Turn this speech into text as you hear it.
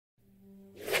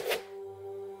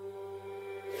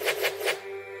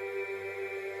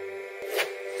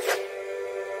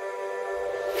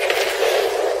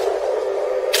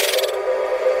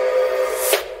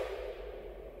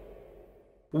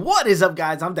What is up,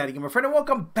 guys? I'm DaddyGamerFred and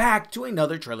welcome back to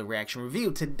another trailer reaction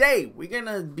review. Today we're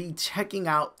gonna be checking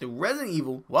out the Resident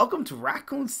Evil Welcome to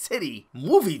Raccoon City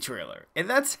movie trailer. And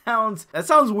that sounds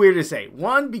weird to say.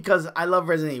 One, because I love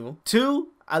Resident Evil. Two,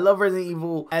 I love Resident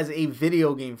Evil as a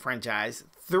video game franchise.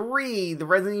 Three, the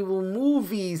Resident Evil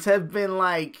movies have been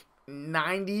like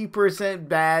 90%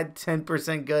 bad,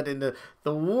 10% good, and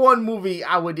the one movie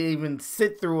I would even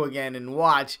sit through again and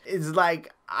watch is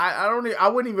like I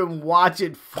wouldn't even watch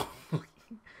it fully.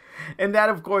 And that,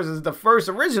 of course, is the first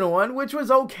original one, which was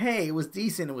okay. It was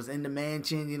decent. It was in the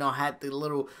mansion, you know, had the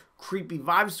little creepy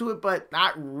vibes to it, but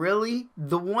not really.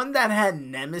 The one that had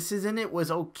Nemesis in it was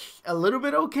okay, a little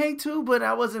bit okay too, but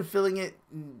I wasn't feeling it.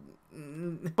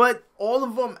 But all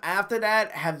of them after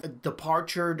that have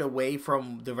departed away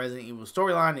from the Resident Evil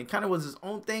storyline. It kind of was its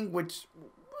own thing, which,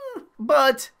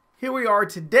 but here we are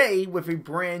today with a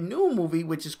brand new movie,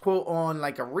 which is quote on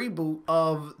like a reboot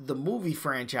of the movie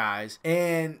franchise.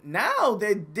 And now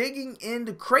they're digging in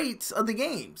the crates of the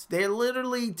games. They're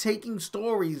literally taking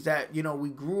stories that, you know, we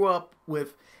grew up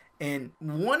with and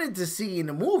wanted to see in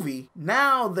the movie.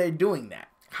 Now they're doing that.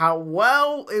 How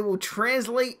well it will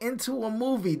translate into a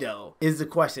movie, though, is the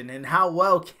question. And how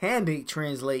well can they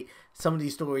translate some of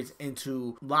these stories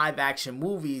into live action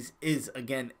movies is,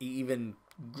 again, even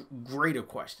greater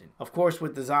question. Of course,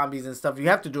 with the zombies and stuff, you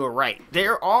have to do it right.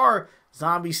 There are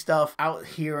zombie stuff out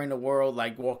here in the world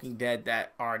like Walking Dead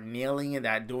that are nailing it,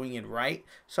 that are doing it right.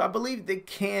 So I believe they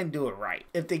can do it right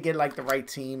if they get like the right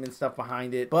team and stuff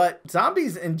behind it. But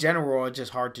zombies in general are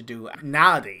just hard to do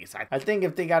nowadays. I think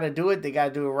if they got to do it, they got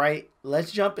to do it right.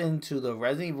 Let's jump into the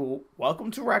Resident Evil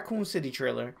Welcome to Raccoon City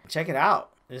trailer. Check it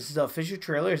out. This is the official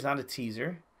trailer. It's not a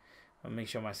teaser. I'll make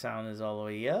sure my sound is all the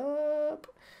way up.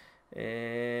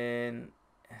 And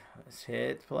let's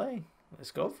hit play.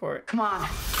 Let's go for it. Come on.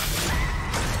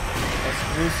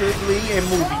 Exclusively in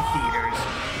movie theaters.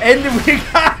 And we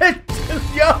got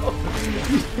yo.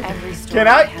 Every story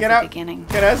has a beginning.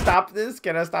 Can I stop this?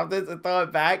 Can I stop this and throw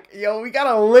it back? Yo, we got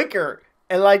a liquor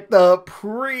and like the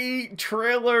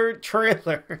pre-trailer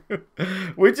trailer,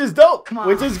 which is dope,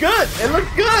 which is good. It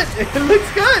looks good. It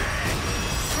looks good.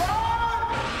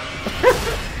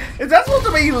 Is that supposed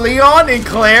to be Leon and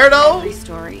Claire, though? Every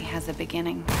story has a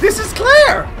beginning. This is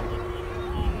Claire!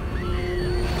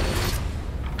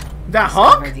 That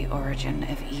hunk? The origin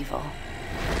of evil.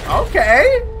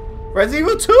 Okay. Resident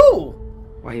Evil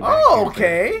 2. Why you back here,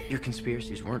 okay. Your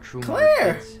conspiracies weren't true.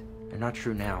 Claire. Kids. They're not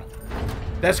true now.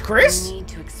 That's Chris? We need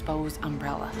to expose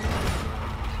Umbrella.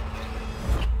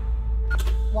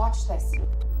 Watch this.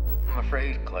 I'm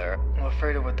afraid, Claire. I'm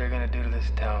afraid of what they're gonna do to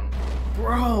this town.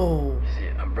 Bro. See,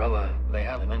 Umbrella, they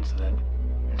had an incident.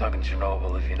 I'm talking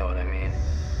Chernobyl, if you know what I mean.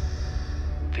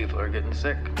 People are getting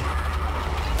sick.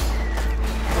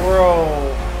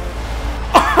 Bro.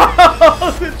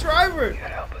 The driver. You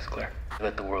gotta help us, Claire.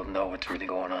 Let the world know what's really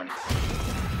going on.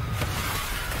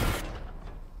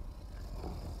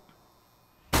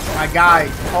 My guy.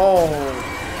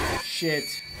 Oh, shit.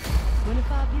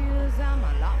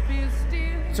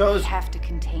 So We have to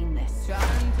contain this.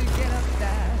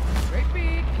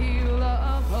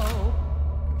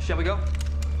 Shall we go?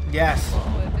 yes.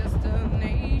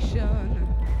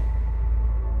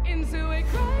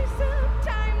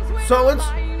 So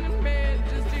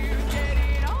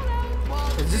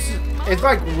it's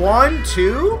like 1,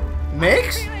 2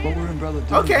 mix? What were Umbrella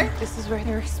doing? Okay. This is where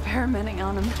they're experimenting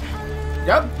on him.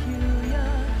 Yep.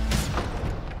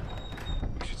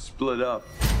 We should split up.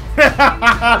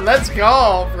 Let's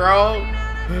go, bro.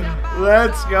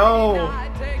 Let's go.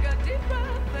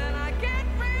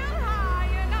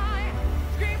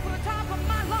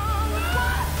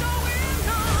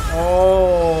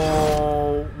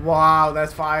 Oh, wow,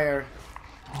 that's fire.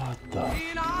 What the?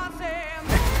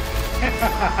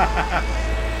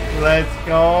 Let's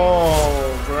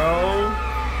go, bro.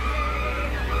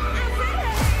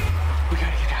 We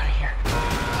gotta get out of here.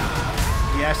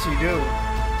 Yes, you do.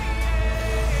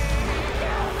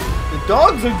 The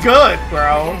dogs are good,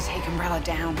 bro. We're gonna take Umbrella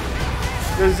down.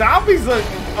 The zombies look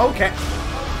okay.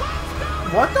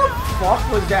 What the fuck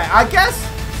was that? I guess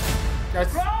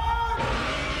that's.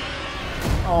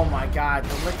 Oh my god,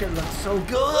 the liquor looks so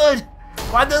good.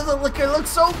 Why does the liquor look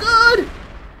so good?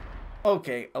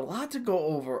 Okay, a lot to go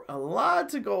over. A lot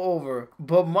to go over.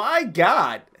 But my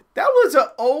god, that was an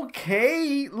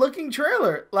okay looking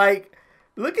trailer. Like,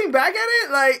 looking back at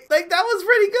it, like that was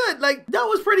pretty good. Like, that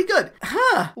was pretty good.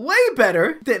 Huh, way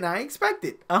better than I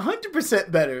expected.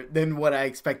 100% better than what I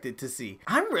expected to see.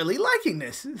 I'm really liking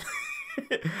this.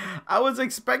 I was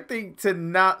expecting to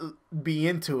not be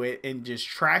into it and just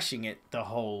trashing it the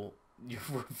whole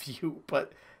review,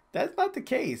 but that's not the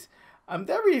case. I'm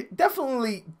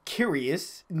definitely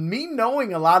curious. Me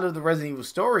knowing a lot of the Resident Evil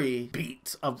story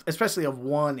beats, especially of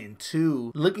 1 and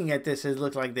 2, looking at this, it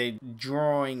looks like they're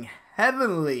drawing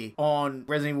heavily on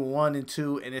Resident Evil 1 and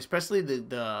 2, and especially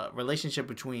the relationship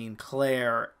between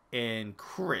Claire and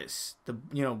Chris, the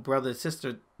brother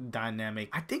sister dynamic.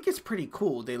 I think it's pretty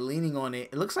cool. They're leaning on it.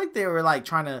 It looks like they were like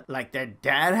trying to, like, their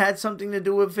dad had something to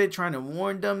do with it, trying to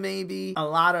warn them maybe. A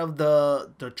lot of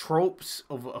the tropes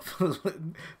of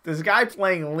this guy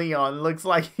playing Leon looks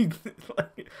like he's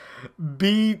like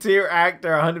B tier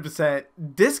actor 100%.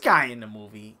 This guy in the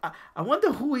movie, I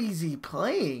wonder who is he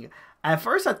playing. At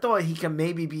first I thought he could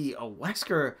maybe be a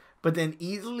Wesker, but then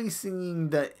easily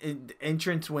seeing the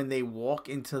entrance when they walk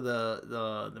into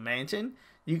the mansion,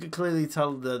 you could clearly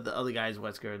tell the other guy's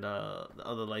Wesker, the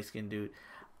other light-skinned dude.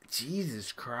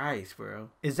 Jesus Christ, bro.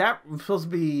 Is that supposed to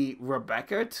be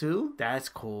Rebecca too? That's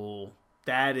cool.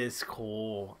 That is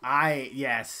cool.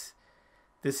 Yes.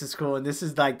 This is cool. And this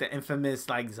is like the infamous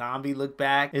like zombie look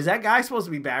back. Is that guy supposed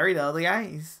to be Barry, the other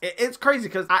guy? It's crazy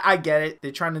because I get it.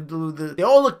 They're trying to do they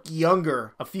all look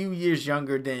younger, a few years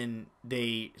younger than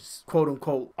they quote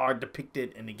unquote are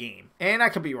depicted in the game. And I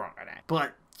could be wrong on that.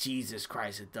 But Jesus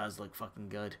Christ, it does look fucking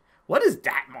good. What is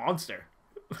that monster?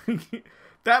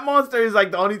 That monster is like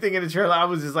the only thing in the trailer. I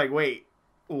was just like, wait,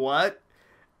 what?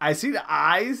 I see the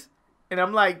eyes and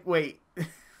I'm like, wait.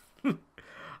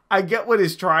 I get what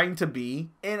it's trying to be,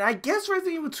 and I guess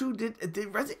Resident Evil 2 did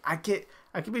I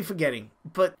could be forgetting,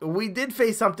 but we did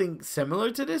face something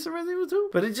similar to this in Resident Evil 2,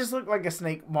 but it just looked like a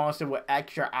snake monster with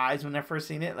extra eyes when I first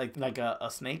seen it, like a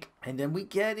snake. And then we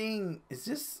getting, is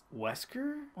this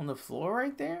Wesker on the floor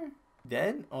right there,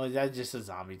 dead, or is that just a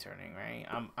zombie turning? Right,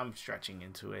 I'm stretching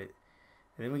into it.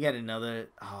 And then we get another.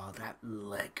 Oh, that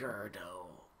liquor though.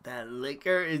 That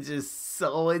liquor is just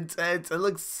so intense. It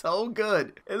looks so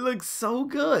good. It looks so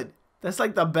good. That's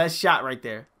like the best shot right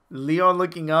there. Leon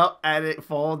looking up at it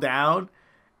fall down.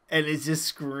 And it's just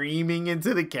screaming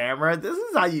into the camera. This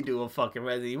is how you do a fucking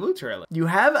Resident Evil trailer. You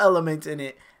have elements in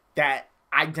it that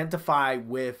identify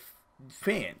with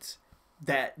fans.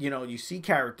 That, you see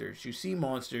characters. You see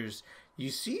monsters.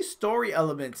 You see story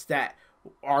elements that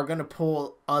are going to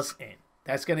pull us in.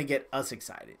 That's going to get us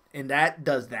excited. And that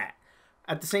does that.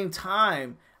 At the same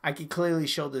time, I can clearly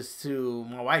show this to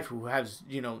my wife who has,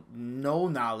 no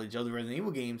knowledge of the Resident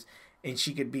Evil games, and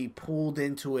she could be pulled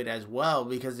into it as well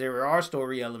because there are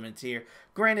story elements here.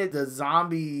 Granted, the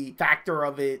zombie factor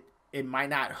of it might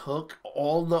not hook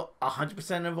all the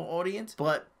 100% of the audience,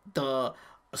 but the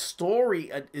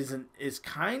story is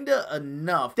kind of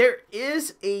enough. There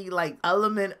is a like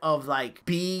element of like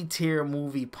B tier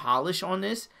movie polish on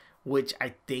this, which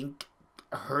I think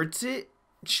hurts it.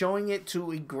 Showing it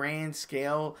to a grand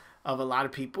scale of a lot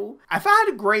of people. If I had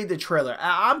to grade the trailer,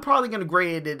 I'm probably going to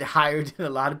grade it higher than a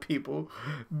lot of people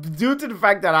due to the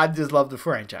fact that I just love the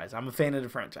franchise. I'm a fan of the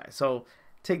franchise. So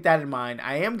take that in mind.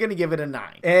 I am going to give it a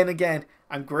 9. And again,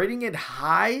 I'm grading it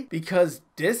high because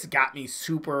this got me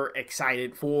super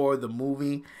excited for the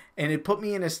movie. And it put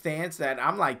me in a stance that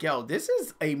I'm like, yo, this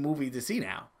is a movie to see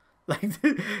now. Like,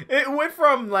 it went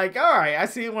from like, all right, I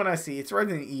see it when I see it. It's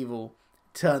Resident Evil.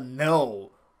 To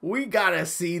know we gotta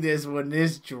see this when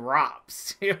this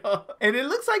drops. And it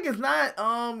looks like it's not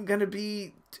gonna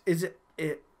be,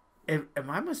 am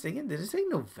I mistaken? Did it say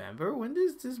November? When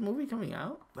is this movie coming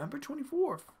out? November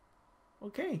 24th.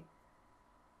 Okay,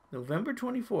 November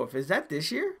 24th. Is that this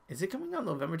year? Is it coming out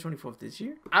November 24th this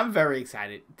year? I'm very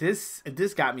excited. This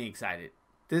got me excited.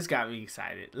 This got me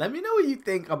excited. Let me know what you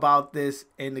think about this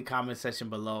in the comment section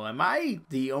below. Am I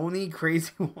the only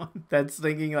crazy one that's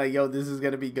thinking like, yo, this is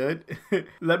going to be good?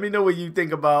 Let me know what you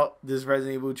think about this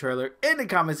Resident Evil trailer in the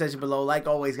comment section below. Like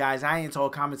always, guys, I ain't all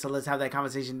comments, so let's have that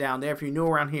conversation down there. If you're new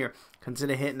around here,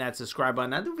 consider hitting that subscribe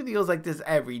button. I do videos like this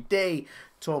every day,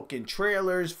 talking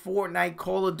trailers, Fortnite,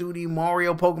 Call of Duty,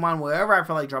 Mario, Pokemon, wherever I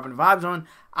feel like dropping the vibes on,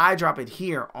 I drop it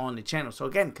here on the channel. So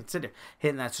again, consider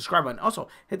hitting that subscribe button. Also,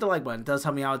 hit the like button. It does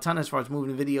help me out a ton as far as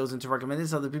moving the videos and to recommend this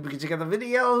so other people can check out the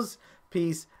videos.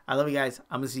 Peace. I love you guys.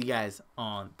 I'm going to see you guys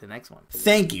on the next one.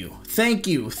 Thank you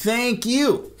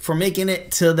for making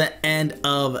it to the end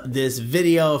of this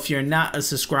video. If you're not a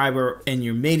subscriber and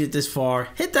you made it this far,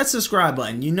 hit that subscribe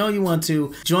button. You know you want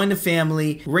to. Join the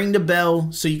family. Ring the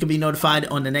bell so you can be notified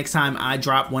on the next time I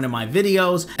drop one of my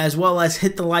videos, as well as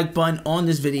hit the like button on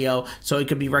this video so it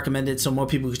could be recommended so more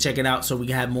people can check it out, so we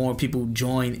can have more people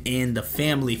join in the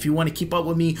family. If you want to keep up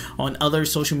with me on other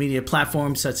social media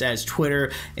platforms such as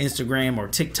Twitter, Instagram, or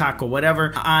TikTok or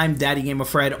whatever, I'm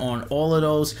DaddyGamerFred on all of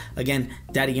those. Again,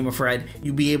 DaddyGamerFred.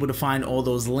 You'll be able to find all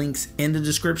those links in the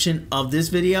description of this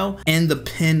video and the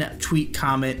pinned tweet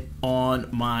comment on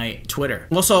my Twitter.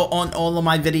 Also, on all of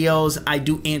my videos, I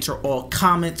do answer all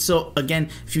comments. So again,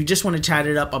 if you just want to chat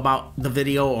it up about the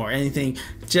video or anything,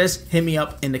 just hit me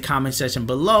up in the comment section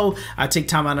below. I take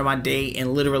time out of my day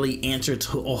and literally answer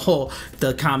to all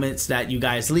the comments that you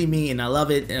guys leave me, and I love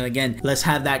it. And again, let's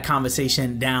have that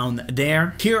conversation down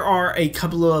there. Here are a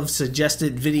couple of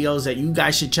suggested videos that you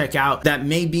guys should check out that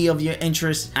may be of your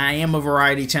interest. I am a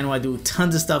variety channel. I do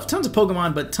tons of stuff, tons of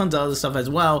Pokemon, but tons of other stuff as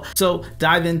well. So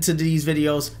dive into these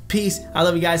videos. Peace. I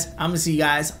love you guys. I'm gonna see you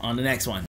guys on the next one.